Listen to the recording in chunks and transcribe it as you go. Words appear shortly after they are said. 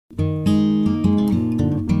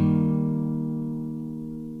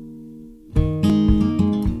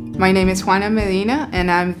My name is Juana Medina,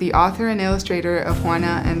 and I'm the author and illustrator of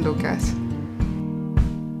Juana and Lucas.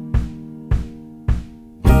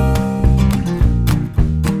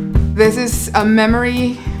 This is a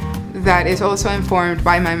memory that is also informed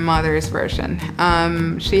by my mother's version.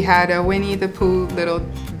 She had a Winnie the Pooh little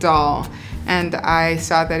doll, and I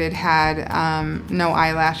saw that it had no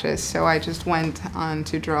eyelashes, so I just went on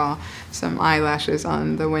to draw some eyelashes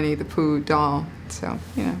on the Winnie the Pooh doll. So,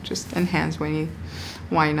 you know, just enhance Winnie,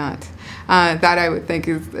 why not? That I would think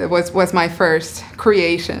was my first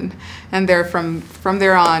creation, and from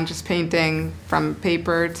there on, just painting from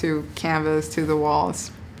paper to canvas to the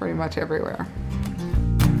walls, pretty much everywhere.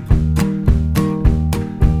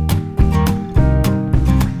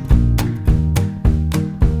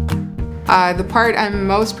 The part I'm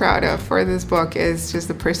most proud of for this book is just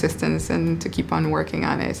the persistence and to keep on working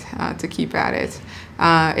on it, to keep at it.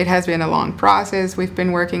 It has been a long process. We've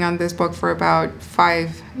been working on this book for about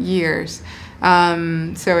 5 years,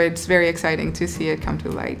 so it's very exciting to see it come to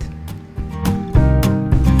light.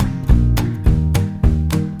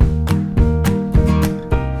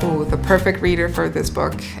 The perfect reader for this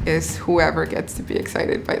book is whoever gets to be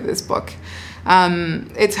excited by this book.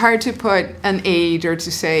 It's hard to put an age or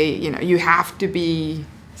to say, you know, you have to be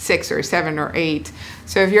 6 or 7 or 8.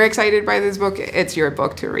 So if you're excited by this book, it's your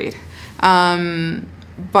book to read.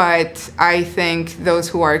 But I think those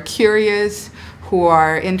who are curious, who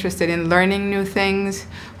are interested in learning new things,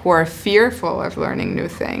 who are fearful of learning new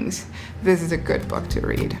things, this is a good book to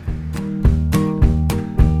read.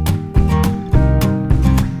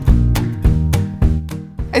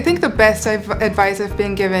 I think the best advice I've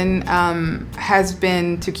been given has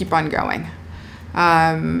been to keep on going,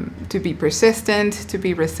 to be persistent, to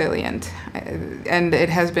be resilient. And it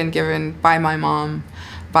has been given by my mom,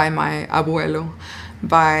 by my abuelo,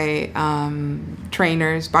 by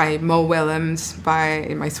trainers, by Mo Willems,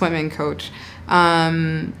 by my swimming coach.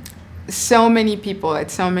 So many people at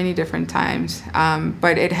so many different times,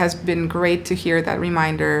 but it has been great to hear that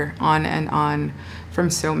reminder on and on from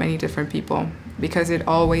so many different people, because it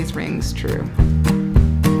always rings true.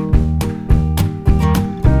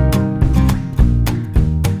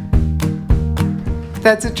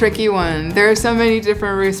 That's a tricky one. There are so many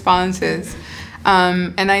different responses.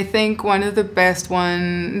 And I think one of the best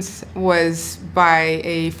ones was by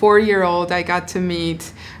a 4-year-old I got to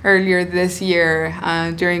meet earlier this year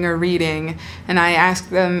during a reading, and I asked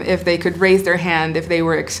them if they could raise their hand if they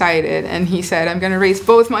were excited, and he said, "I'm going to raise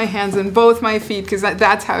both my hands and both my feet because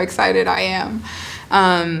that's how excited I am."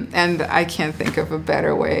 And I can't think of a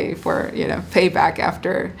better way for, you know, payback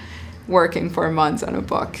after working for months on a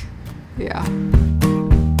book. Yeah.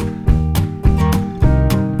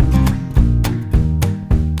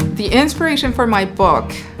 The inspiration for my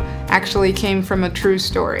book actually came from a true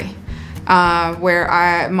story,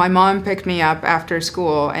 where my mom picked me up after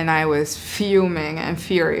school, and I was fuming and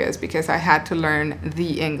furious because I had to learn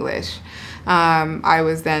the English. I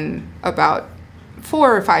was then about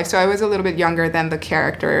 4 or 5, so I was a little bit younger than the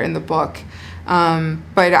character in the book.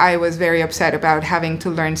 But I was very upset about having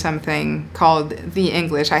to learn something called the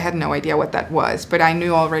English. I had no idea what that was, but I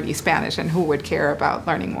knew already Spanish, and who would care about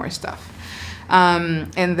learning more stuff?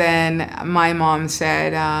 And then my mom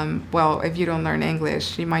said, well, if you don't learn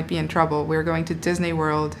English, you might be in trouble. We're going to Disney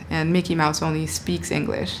World, and Mickey Mouse only speaks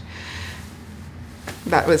English.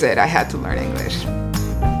 That was it. I had to learn English.